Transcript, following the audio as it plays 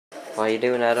What are you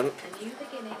doing, Adam?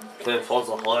 Playing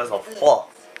Forza Horizon 4.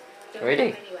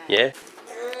 Really? Yeah.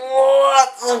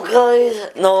 What's up, guys?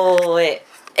 No, wait.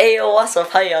 Hey, yo, what's up?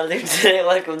 How y'all doing today?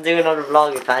 Welcome to another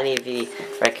vlog. If any of you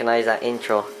recognize that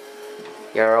intro,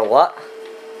 you're a what?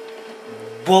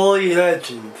 Boy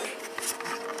legend.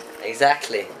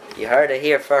 Exactly. You heard it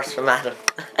here first from Adam.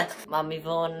 Mommy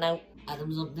phone now.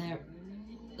 Adam's up there.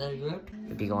 That's good.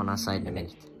 We'll be going outside in a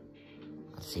minute.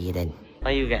 I'll see you then.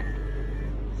 How you getting?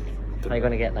 Are you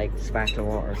gonna get like sparkling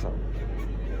water or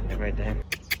something? Right there.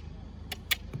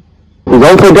 We're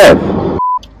going for death.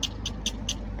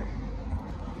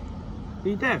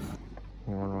 You deaf?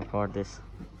 You wanna record this?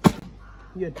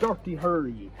 You dirty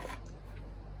hurry.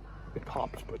 It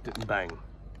popped but didn't bang.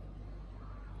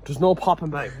 There's no pop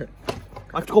and bang.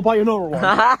 I have to go buy another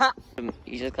one.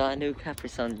 You just got a new Capri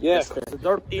Sun. Yes, the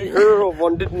dirty hero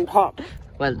one didn't pop.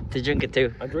 Well, to drink it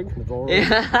too. I drink it all.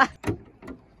 Yeah.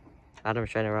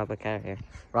 Adam's trying to rob a car here.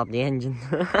 Rob the engine.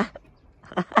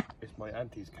 It's my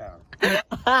auntie's car.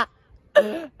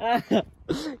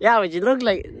 Yeah, would you look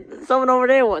like someone over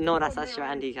there? No, that's your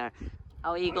auntie car. How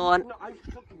are you going? No, I'm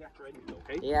just looking at your engine,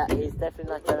 okay? Yeah, he's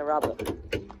definitely not trying to rob it.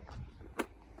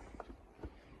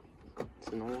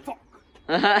 Fuck.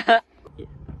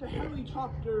 The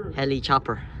helicopter.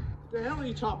 Heli-chopper. The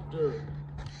helicopter.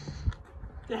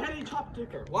 The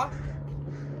helicopter. What?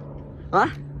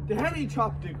 What? The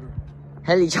helicopter.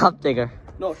 Heli-chop digger.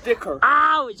 No, dicker.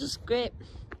 Ow, it just scraped.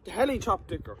 The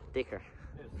helicopter. Sticker.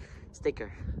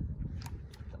 Sticker.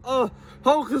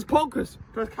 Hocus pocus.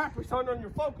 There's Capri Sun on your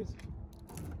focus.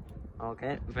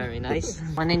 Okay, very nice.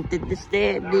 One into the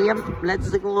stadium.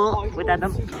 Let's go with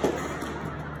Adam.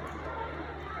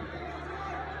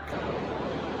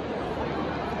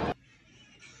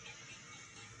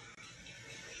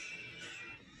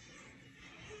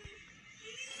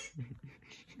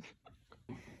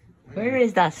 Where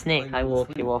is that snake I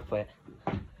woke you up with?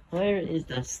 Where is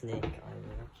that snake I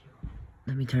woke you up?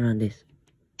 Let me turn on this.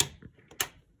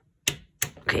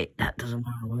 Okay, that doesn't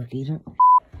want to work either.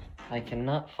 I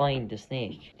cannot find the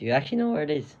snake. Do you actually know where it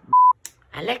is?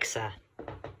 Alexa,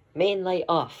 main light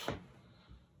off.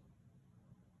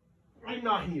 I'm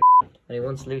not here. Only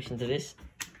one solution to this.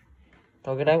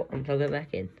 Plug it out and plug it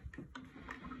back in.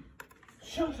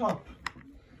 Shut up.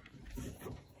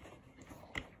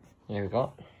 There we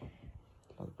go.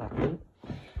 Plug it back in.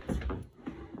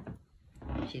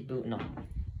 She's booting up.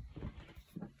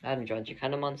 Adam, John, you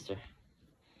kind of monster.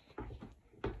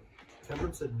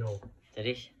 Cameron said no. Did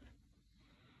he?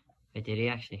 Wait, did he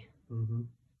actually? Mm-hmm.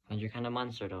 And you're kind of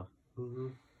monster though. Mm-hmm.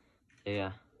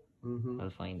 Yeah. Mm-hmm. I'll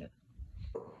find it.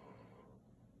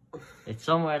 It's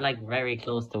somewhere like very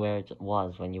close to where it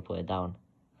was when you put it down.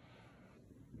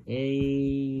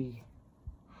 Yay!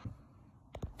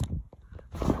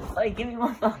 Hey, give me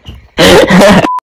my phone.